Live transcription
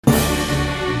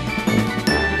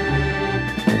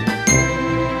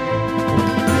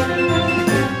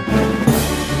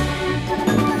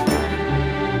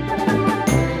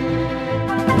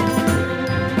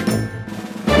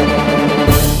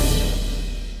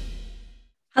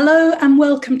Hello and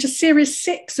welcome to Series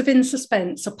 6 of In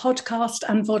Suspense, a podcast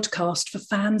and vodcast for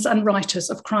fans and writers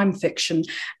of crime fiction,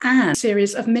 and a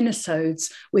series of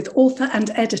minisodes with author and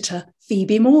editor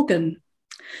Phoebe Morgan.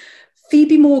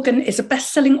 Phoebe Morgan is a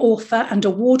best-selling author and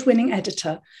award-winning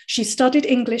editor. She studied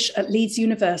English at Leeds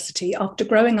University after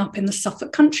growing up in the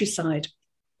Suffolk countryside.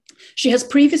 She has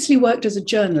previously worked as a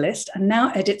journalist and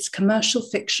now edits commercial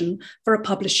fiction for a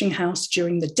publishing house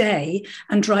during the day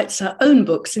and writes her own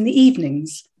books in the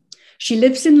evenings. She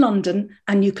lives in London,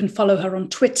 and you can follow her on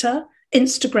Twitter,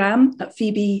 Instagram at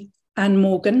Phoebe Ann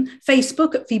Morgan,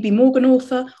 Facebook at Phoebe Morgan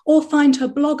Author, or find her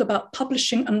blog about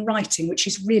publishing and writing, which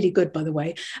is really good, by the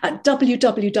way, at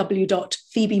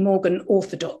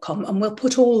www.phoebemorganauthor.com. And we'll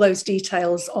put all those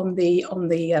details on the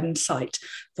site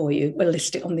for you. We'll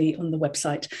list it on the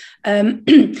website.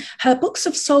 Her books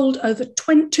have sold over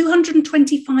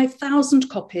 225,000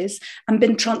 copies and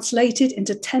been translated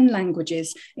into 10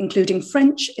 languages, including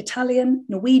French, Italian,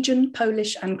 Norwegian,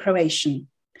 Polish, and Croatian.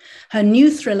 Her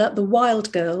new thriller, The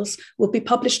Wild Girls, will be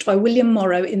published by William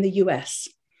Morrow in the US.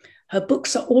 Her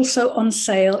books are also on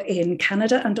sale in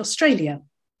Canada and Australia.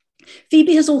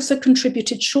 Phoebe has also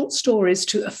contributed short stories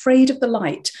to Afraid of the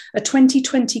Light, a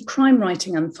 2020 crime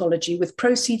writing anthology with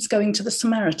proceeds going to the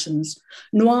Samaritans,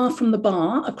 Noir from the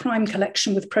Bar, a crime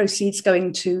collection with proceeds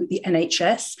going to the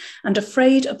NHS, and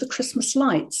Afraid of the Christmas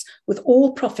Lights, with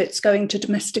all profits going to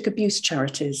domestic abuse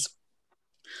charities.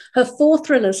 Her 4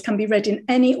 thrillers can be read in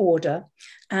any order,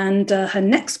 and her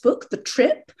next book, The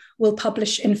Trip, will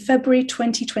publish in February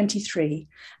 2023.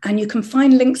 And you can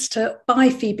find links to buy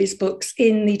Phoebe's books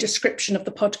in the description of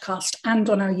the podcast and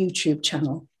on our YouTube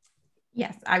channel.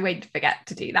 Yes, I won't forget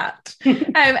to do that.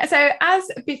 So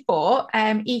as before,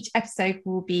 each episode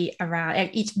will be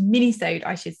around, each minisode,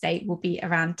 I should say, will be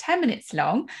around 10 minutes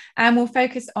long, and we'll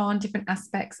focus on different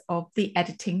aspects of the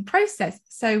editing process.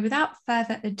 So without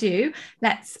further ado,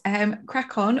 let's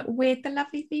crack on with the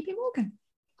lovely Phoebe Morgan.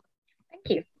 Thank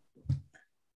you.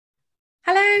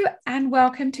 Hello and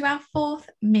welcome to our 4th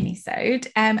minisode,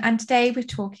 and today we're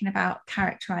talking about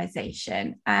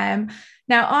characterisation. Now,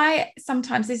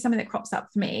 sometimes this is something that crops up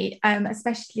for me,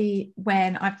 especially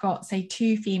when I've got, say,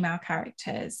 2 female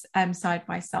characters side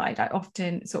by side. I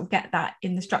often sort of get that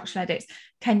in the structural edits.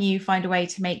 Can you find a way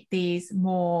to make these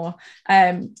more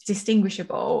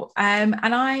distinguishable? And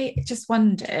I just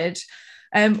wondered,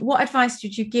 what advice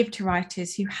would you give to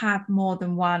writers who have more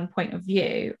than one point of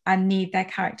view and need their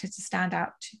characters to stand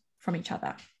out from each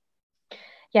other?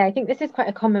 Yeah, I think this is quite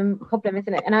a common problem,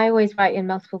 isn't it? And I always write in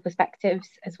multiple perspectives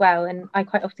as well. And I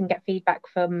quite often get feedback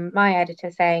from my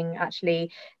editor saying,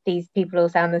 actually, these people all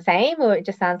sound the same, or it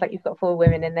just sounds like you've got 4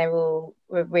 women and they're all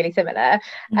really similar.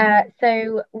 Mm-hmm.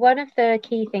 So one of the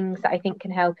key things that I think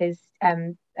can help is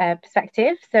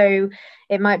perspective. So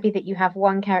it might be that you have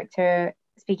one character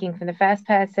speaking from the first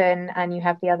person and you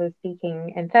have the others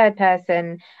speaking in third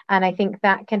person, and I think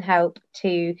that can help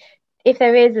to, if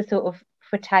there is a sort of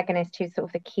protagonist who's sort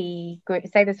of the key group,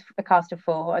 say there's a cast of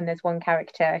 4 and there's one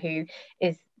character who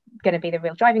is going to be the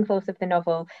real driving force of the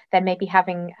novel, then maybe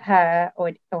having her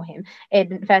or him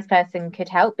in first person could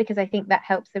help, because I think that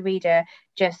helps the reader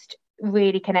just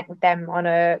really connect with them on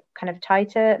a kind of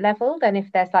tighter level than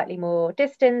if they're slightly more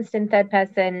distanced in third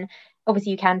person.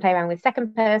 Obviously, you can play around with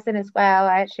second person as well.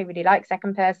 I actually really like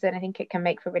second person. I think it can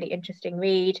make for a really interesting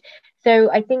read.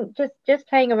 So I think just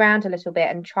playing around a little bit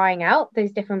and trying out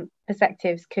those different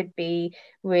perspectives could be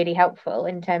really helpful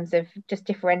in terms of just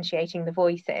differentiating the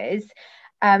voices.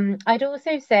 I'd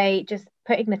also say just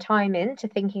putting the time into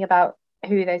thinking about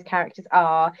who those characters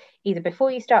are, either before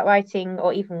you start writing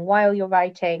or even while you're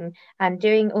writing, and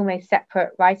doing almost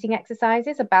separate writing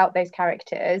exercises about those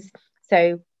characters.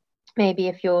 So maybe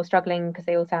if you're struggling because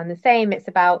they all sound the same, it's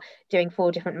about doing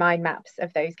 4 different mind maps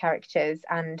of those characters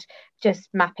and just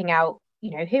mapping out,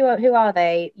 who are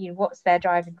they, what's their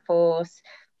driving force,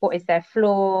 what is their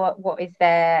flaw, what is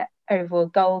their overall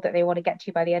goal that they want to get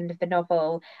to by the end of the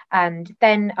novel, and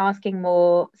then asking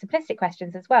more simplistic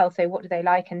questions as well. So what do they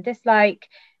like and dislike?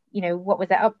 What was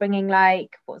their upbringing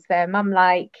like? What's their mum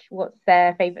like? What's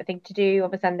their favourite thing to do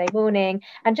of a Sunday morning?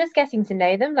 And just getting to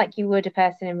know them like you would a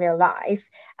person in real life.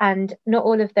 And not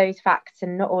all of those facts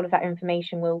and not all of that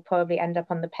information will probably end up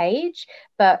on the page.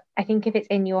 But I think if it's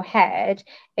in your head,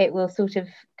 it will sort of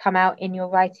come out in your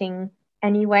writing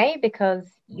anyway, because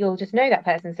you'll just know that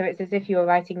person. So it's as if you were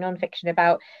writing nonfiction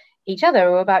about each other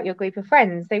or about your group of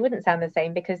friends. They wouldn't sound the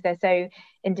same because they're so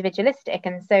individualistic.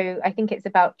 And so I think it's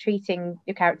about treating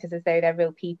your characters as though they're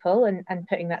real people, and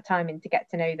putting that time in to get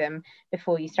to know them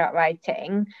before you start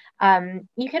writing.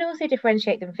 You can also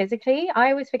differentiate them physically. I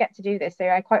always forget to do this, so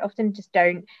I quite often just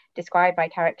don't describe my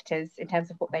characters in terms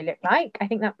of what they look like. I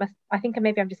think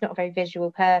maybe I'm just not a very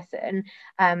visual person,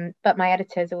 but my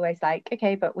editor's always like,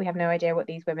 okay, but we have no idea what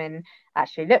these women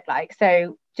actually look like.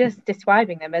 So just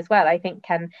describing them as well, I think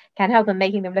can help, and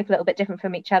making them look a little bit different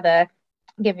from each other,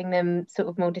 giving them sort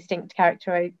of more distinct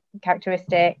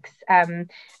characteristics, and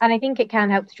I think it can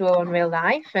help to draw on real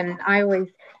life. And I always,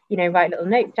 write little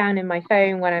notes down in my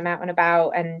phone when I'm out and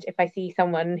about, and if I see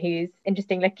someone who's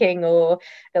interesting looking or a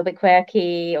little bit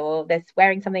quirky, or they're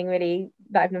wearing something really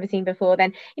that I've never seen before,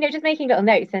 then just making little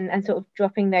notes and sort of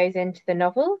dropping those into the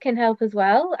novel can help as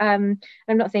well. I'm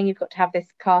not saying you've got to have this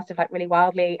cast of like really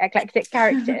wildly eclectic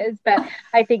characters, but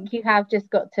I think you have just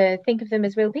got to think of them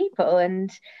as real people,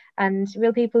 and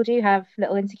real people do have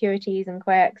little insecurities and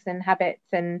quirks and habits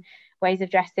and ways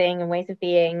of dressing and ways of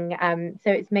being.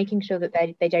 So it's making sure that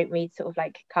they don't read sort of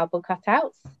like cardboard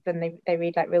cutouts, then they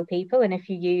read like real people. And if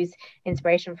you use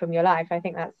inspiration from your life, I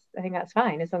think that's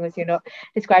fine, as long as you're not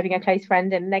describing a close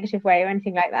friend in a negative way or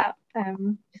anything like that.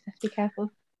 Just have to be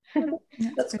careful.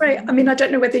 That's great. I mean, I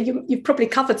don't know whether you've probably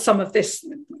covered some of this.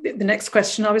 The next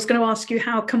question I was going to ask you,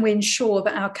 how can we ensure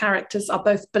that our characters are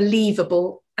both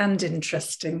believable and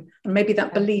interesting? And maybe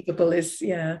that believable is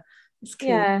key.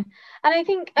 Yeah, and I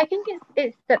think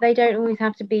it's that they don't always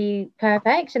have to be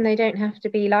perfect, and they don't have to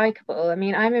be likable. I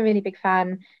mean, I'm a really big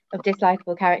fan of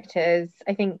dislikable characters.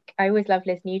 I think I always love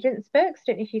Liz Nugent's books.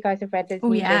 Don't know if you guys have read Liz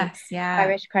Nugent, yes, yeah.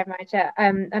 Irish crime writer.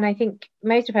 And I think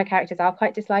most of her characters are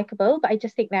quite dislikable, but I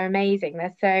just think they're amazing.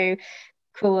 They're so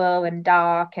cruel and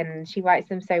dark, and she writes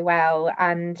them so well.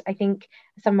 And I think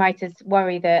some writers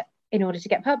worry that in order to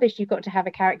get published, you've got to have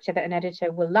a character that an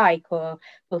editor will like or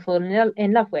will fall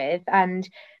in love with. And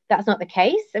that's not the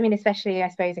case. I mean, especially, I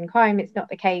suppose, in crime, it's not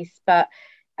the case. But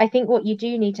I think what you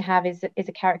do need to have is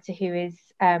a character who is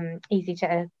easy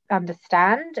to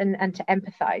understand and to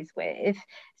empathise with.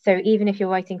 So even if you're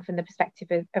writing from the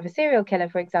perspective of a serial killer,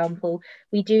 for example,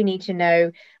 we do need to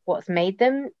know what's made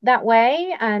them that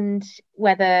way, and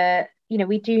whether,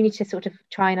 we do need to sort of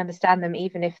try and understand them,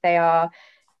 even if they are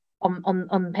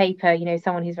on paper,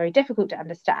 someone who's very difficult to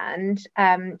understand.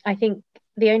 I think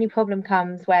the only problem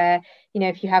comes where,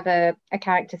 if you have a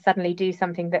character suddenly do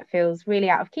something that feels really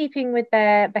out of keeping with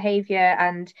their behavior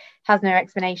and has no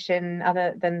explanation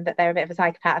other than that they're a bit of a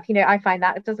psychopath. I find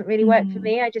that it doesn't really work for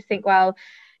me. I just think, well,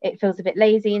 it feels a bit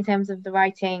lazy in terms of the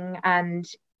writing, and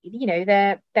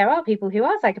there are people who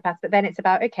are psychopaths, but then it's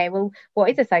about, okay, well, what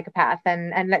is a psychopath,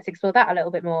 and let's explore that a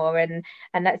little bit more, and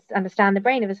let's understand the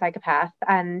brain of a psychopath.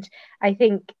 And I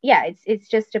think, it's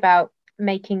just about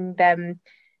making them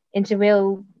into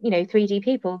real 3D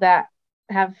people that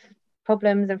have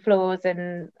problems and flaws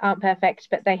and aren't perfect,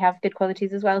 but they have good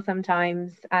qualities as well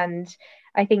sometimes. And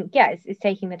I think it's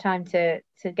taking the time to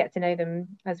get to know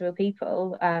them as real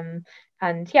people. And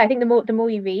I think the more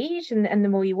you read, and the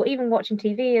more you, even watching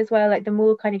TV as well, like the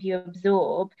more kind of you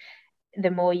absorb,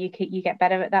 the more you get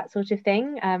better at that sort of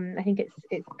thing. I think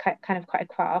it's kind of quite a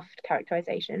craft,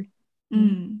 characterization.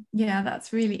 Yeah,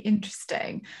 that's really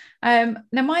interesting. Now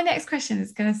my next question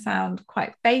is going to sound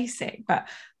quite basic, but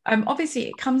obviously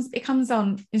it comes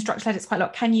on in structural edits quite a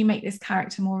lot. Can you make this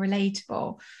character more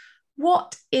relatable?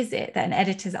 What is it that an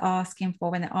editor's asking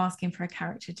for when they're asking for a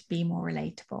character to be more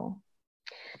relatable?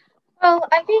 Well,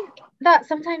 I think that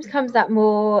sometimes comes up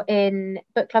more in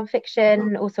book club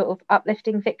fiction or sort of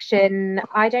uplifting fiction.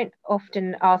 I don't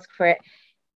often ask for it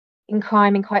in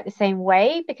crime in quite the same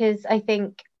way, because I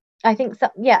think I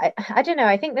don't know.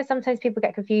 I think that sometimes people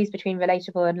get confused between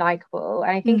relatable and likable.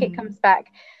 And I think it comes back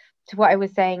to what I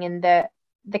was saying, in that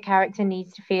the character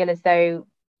needs to feel as though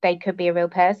they could be a real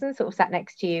person sort of sat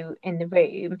next to you in the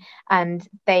room, and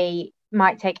they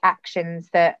might take actions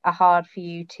that are hard for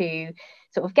you to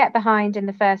sort of get behind in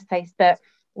the first place. But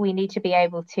we need to be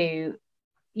able to,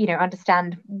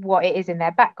 understand what it is in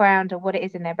their background or what it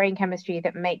is in their brain chemistry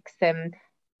that makes them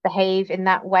behave in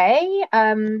that way.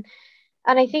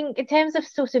 And I think in terms of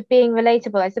sort of being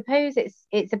relatable, I suppose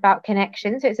it's about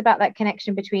connection. So it's about that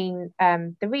connection between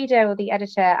the reader or the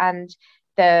editor and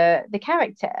the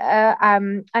character.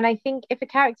 And I think if a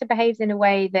character behaves in a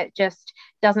way that just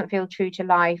doesn't feel true to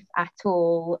life at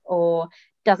all, or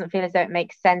doesn't feel as though it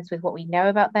makes sense with what we know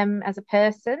about them as a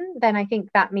person, then I think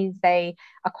that means they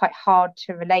are quite hard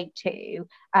to relate to.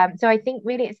 So I think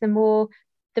really it's the more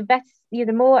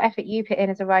effort you put in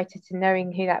as a writer to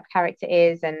knowing who that character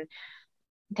is, and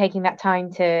taking that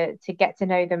time to get to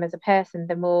know them as a person,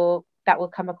 the more that will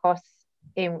come across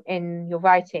in your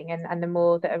writing, and the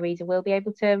more that a reader will be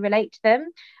able to relate to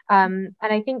them. And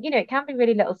I think, it can be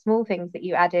really little small things that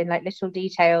you add in, like little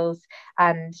details,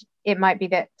 and it might be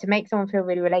that to make someone feel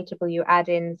really relatable, you add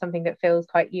in something that feels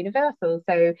quite universal.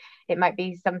 So it might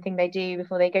be something they do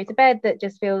before they go to bed that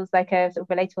just feels like a sort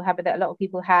of relatable habit that a lot of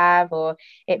people have, or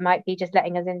it might be just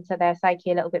letting us into their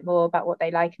psyche a little bit more about what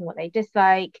they like and what they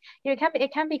dislike.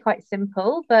 It can be quite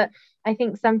simple, but I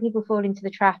think some people fall into the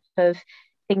trap of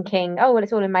thinking, oh well,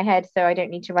 it's all in my head, so I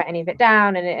don't need to write any of it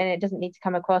down, and it doesn't need to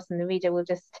come across, and the reader will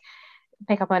just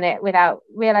pick up on it without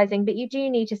realizing. But you do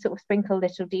need to sort of sprinkle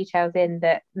little details in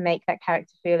that make that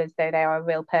character feel as though they are a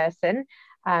real person.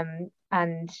 And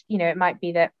it might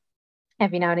be that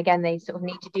every now and again they sort of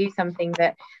need to do something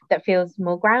that feels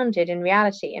more grounded in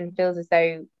reality and feels as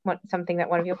though something that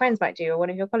one of your friends might do or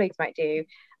one of your colleagues might do.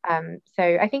 So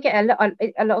I think a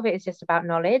lot of it is just about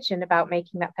knowledge and about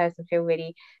making that person feel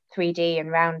really 3D and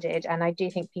rounded. And I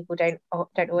do think people don't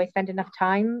always spend enough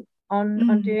time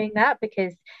on doing that,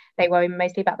 because they worry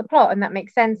mostly about the plot, and that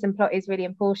makes sense, and plot is really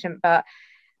important. But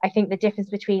I think the difference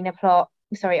between a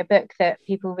book that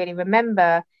people really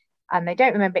remember and they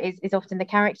don't remember is often the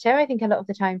character. I think a lot of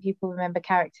the time people remember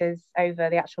characters over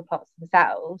the actual plots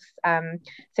themselves.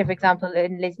 So for example,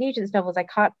 in Liz Nugent's novels,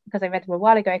 because I read them a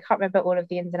while ago, I can't remember all of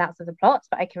the ins and outs of the plots,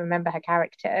 but I can remember her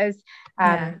characters.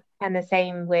 And the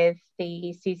same with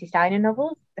the Susie Steiner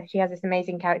novels. She has this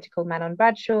amazing character called Manon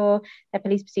Bradshaw. They're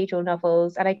police procedural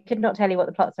novels, and I could not tell you what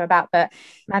the plots are about, but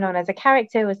Manon as a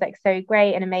character was like so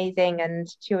great and amazing, and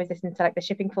she always listened to like the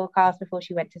shipping forecast before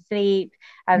she went to sleep,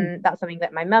 and that's something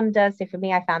that my mum does. So for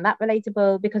me, I found that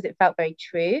relatable because it felt very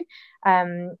true.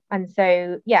 And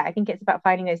so I think it's about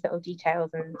finding those little details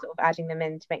and sort of adding them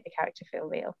in to make the character feel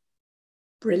real.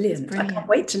 Brilliant. I can't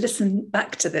wait to listen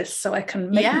back to this so I can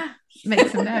make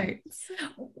some notes.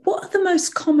 What are the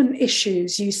most common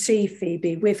issues you see,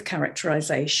 Phoebe, with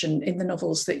characterization in the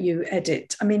novels that you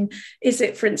edit? I mean, is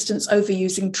it, for instance,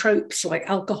 overusing tropes like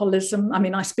alcoholism? I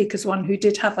mean, I speak as one who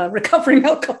did have a recovering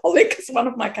alcoholic as one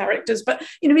of my characters, but,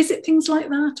 is it things like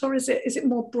that, or is it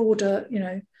more broader,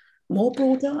 more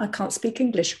broader? I can't speak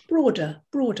English. Broader.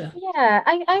 Yeah,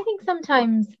 I think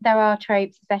sometimes there are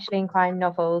tropes, especially in crime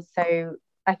novels. So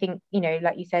I think,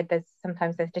 like you said, there's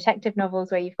detective novels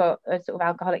where you've got a sort of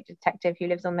alcoholic detective who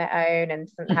lives on their own and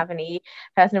doesn't have any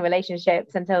personal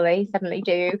relationships until they suddenly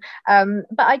do. But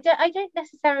I don't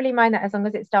necessarily mind that as long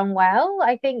as it's done well.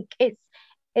 I think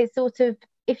it's sort of,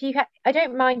 I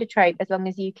don't mind a trope as long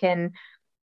as you can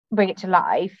bring it to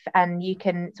life and you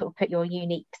can sort of put your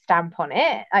unique stamp on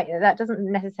it. That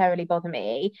doesn't necessarily bother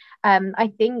me.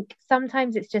 I think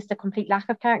sometimes it's just a complete lack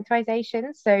of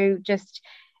characterization. So just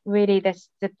really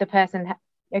the person,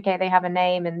 okay, they have a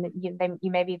name and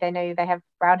maybe they know they have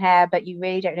brown hair, but you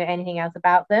really don't know anything else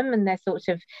about them, and they're sort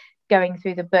of going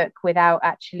through the book without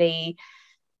actually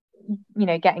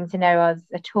getting to know us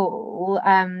at all.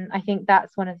 I think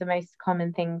that's one of the most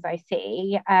common things I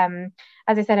see.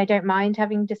 As I said, I don't mind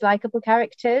having dislikable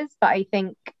characters, but I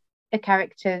think a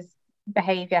character's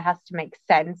behavior has to make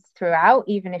sense throughout,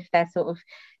 even if they're sort of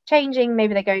changing.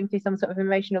 Maybe they're going through some sort of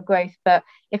emotional growth, but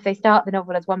if they start the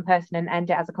novel as one person and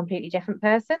end it as a completely different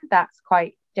person, that's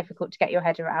quite difficult to get your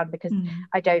head around, because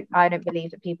I don't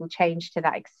believe that people change to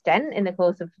that extent in the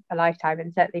course of a lifetime,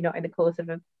 and certainly not in the course of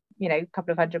a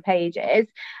couple of 100 pages.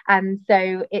 And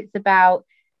so it's about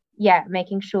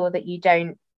making sure that you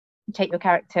don't take your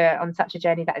character on such a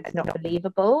journey that it's not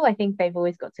believable. I think they've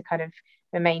always got to kind of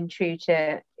remain true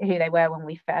to who they were when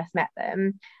we first met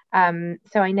them.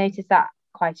 So I noticed that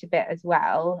quite a bit as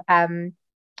well. And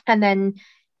then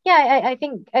I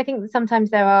think sometimes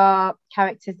there are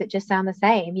characters that just sound the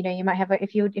same. You might have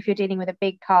if you're dealing with a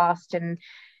big cast, and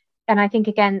I think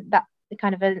again that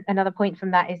kind of another point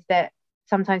from that is that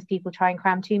sometimes people try and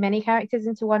cram too many characters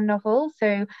into one novel.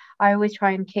 So I always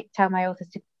try and tell my authors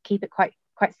to keep it quite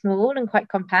small and quite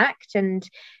compact, and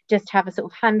just have a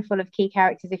sort of handful of key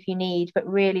characters if you need, but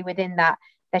really within that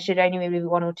there should only be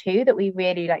one or two that we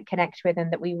really connect with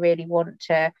and that we really want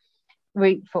to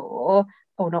root for,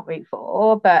 or not root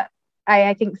for. But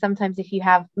I think sometimes if you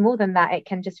have more than that, it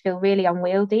can just feel really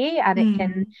unwieldy,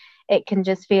 and it can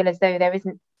just feel as though there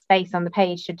isn't space on the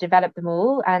page to develop them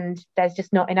all, and there's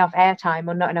just not enough airtime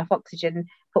or not enough oxygen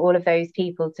for all of those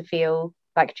people to feel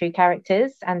like true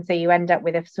characters. And so you end up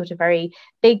with a sort of very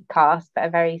big cast, but a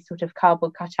very sort of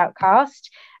cardboard cutout cast,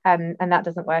 and that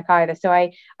doesn't work either. So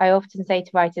I often say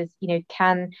to writers,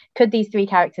 could these three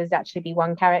characters actually be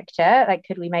one character?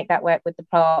 Could we make that work with the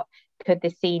plot? could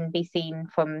this scene be seen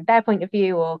from their point of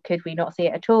view, or could we not see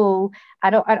it at all?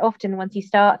 And often once you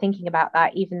start thinking about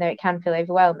that, even though it can feel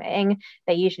overwhelming,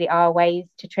 there usually are ways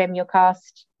to trim your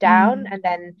cast down and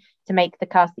then to make the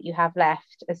cast that you have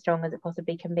left as strong as it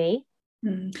possibly can be.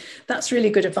 That's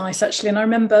really good advice, actually. And I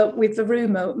remember with the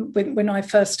rumour, when I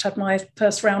first had my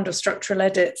first round of structural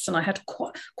edits, and I had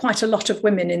quite a lot of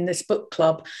women in this book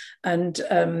club, and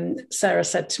Sarah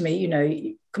said to me, you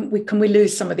know, can we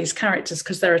lose some of these characters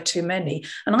because there are too many?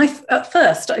 And at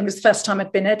first, it was the first time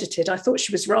I'd been edited, I thought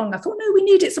she was wrong. I thought, no, we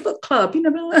need it's a book club, you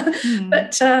know.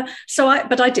 But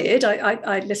I did.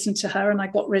 I listened to her, and I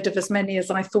got rid of as many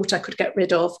as I thought I could get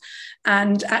rid of.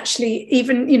 And actually,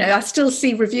 even, you know, I still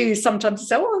see reviews sometimes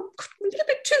say, oh, a little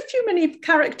bit too few many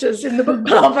characters in the book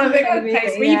club. I think,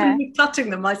 okay, so even with cutting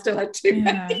them, I still had too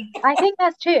many. I think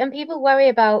that's true. And people worry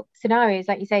about scenarios,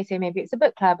 like you say, so maybe it's a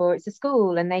book club or it's a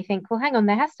school, and they think, well, hang on,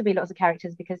 there has to be lots of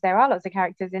characters because there are lots of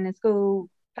characters in a school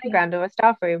playground or a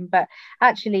staff room. But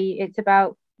actually, it's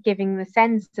about giving the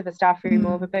sense of a staff room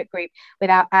or of a book group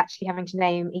without actually having to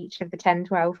name each of the 10,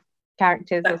 12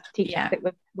 characters or teachers that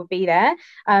would be there.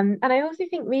 And I also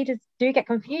think readers do get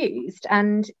confused,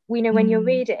 and we know when you're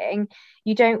reading,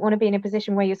 you don't want to be in a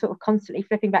position where you're sort of constantly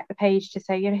flipping back the page to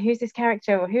say, you know, who's this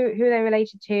character, or who are they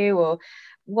related to, or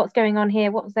what's going on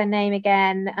here, what was their name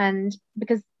again? And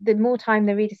because the more time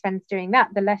the reader spends doing that,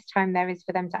 the less time there is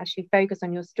for them to actually focus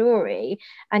on your story.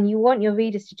 And you want your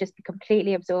readers to just be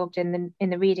completely absorbed in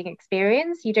the reading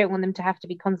experience. You don't want them to have to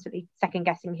be constantly second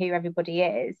guessing who everybody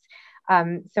is.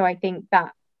 So I think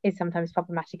that is sometimes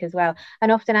problematic as well.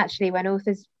 And often actually when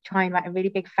authors try and write a really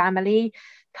big family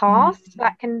cast,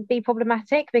 that can be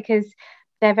problematic because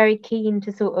they're very keen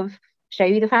to sort of show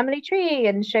you the family tree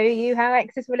and show you how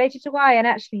X is related to Y, and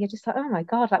actually you're just like, oh my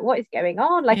god, like what is going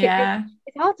on? Like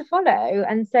it's hard to follow.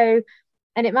 And so,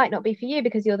 and it might not be for you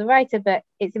because you're the writer, but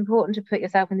it's important to put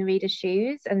yourself in the reader's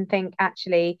shoes and think,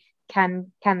 actually,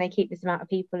 can they keep this amount of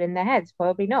people in their heads?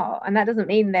 Probably not. And that doesn't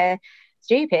mean they're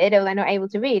stupid or they're not able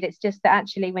to read. It's just that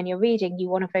actually when you're reading, you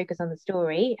want to focus on the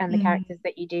story and the characters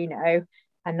that you do know,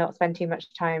 and not spend too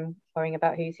much time worrying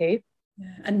about who's who.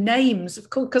 And names,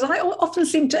 of course, because I often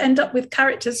seem to end up with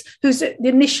characters whose the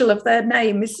initial of their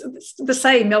name is the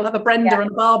same. They'll have a Brenda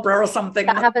and a Barbara or something.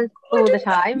 That happens all the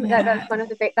time. That's one of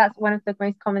the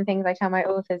most common things I tell my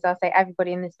authors. I'll say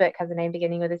everybody in this book has a name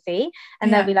beginning with a C,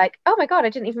 and they'll be like, "Oh my god, I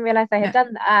didn't even realize I had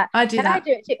done that." I do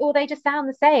it too. Or they just sound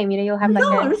the same. You know, you'll have like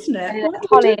a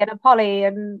Holly and a Polly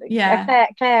and a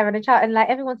Claire and a child, and like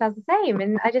everyone sounds the same.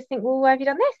 And I just think, well, why have you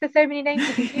done this? There's so many names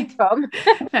to choose from.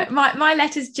 my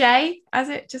letter's J. As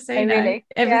it, just so you know, really?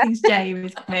 Everything's J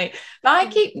with me. But I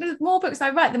keep, the more books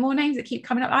I write, the more names that keep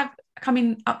coming up. I've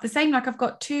coming up the same. Like I've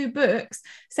got 2 books,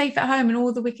 Safe at Home and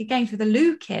All the Wicked Games, with a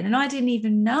Luke-in, and I didn't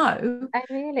even know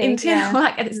until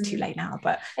like, and it's too late now.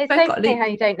 But it's so funny how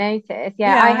you don't notice.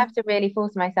 I have to really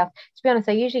force myself. To be honest,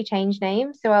 I usually change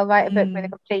names, so I'll write a book with a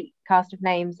complete cast of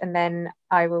names, and then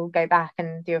I will go back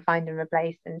and do a find and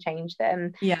replace and change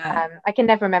them. I can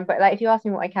never remember. Like if you ask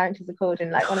me what my characters are called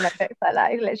in like one of my books,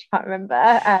 I literally can't remember.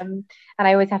 And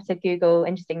I always have to Google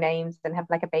interesting names and have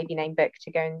like a baby name book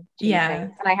to go and choose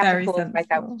names. And I have to force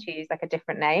myself to choose like a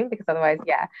different name, because otherwise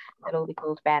it'll all be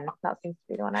called Ben. That seems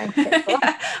to be the one I pick for.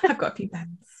 I've got a few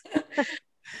Bens.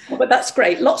 But that's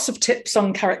great. Lots of tips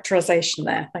on characterization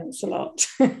there. Thanks a lot.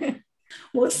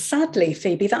 Well, sadly,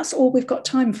 Phoebe, that's all we've got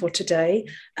time for today.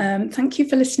 Thank you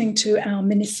for listening to our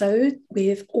Minisode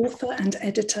with author and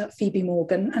editor Phoebe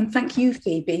Morgan. And thank you,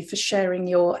 Phoebe, for sharing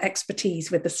your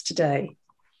expertise with us today.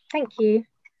 Thank you.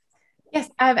 Yes,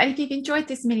 and if you've enjoyed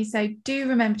this Minisode, do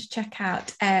remember to check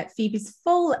out Phoebe's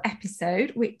full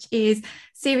episode, which is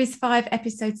Series 5,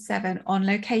 Episode 7 on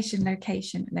location.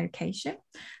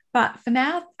 But for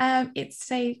now, it's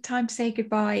time to say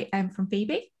goodbye from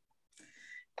Phoebe.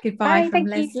 Goodbye from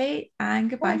Leslie, and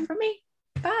goodbye from me.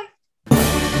 Bye.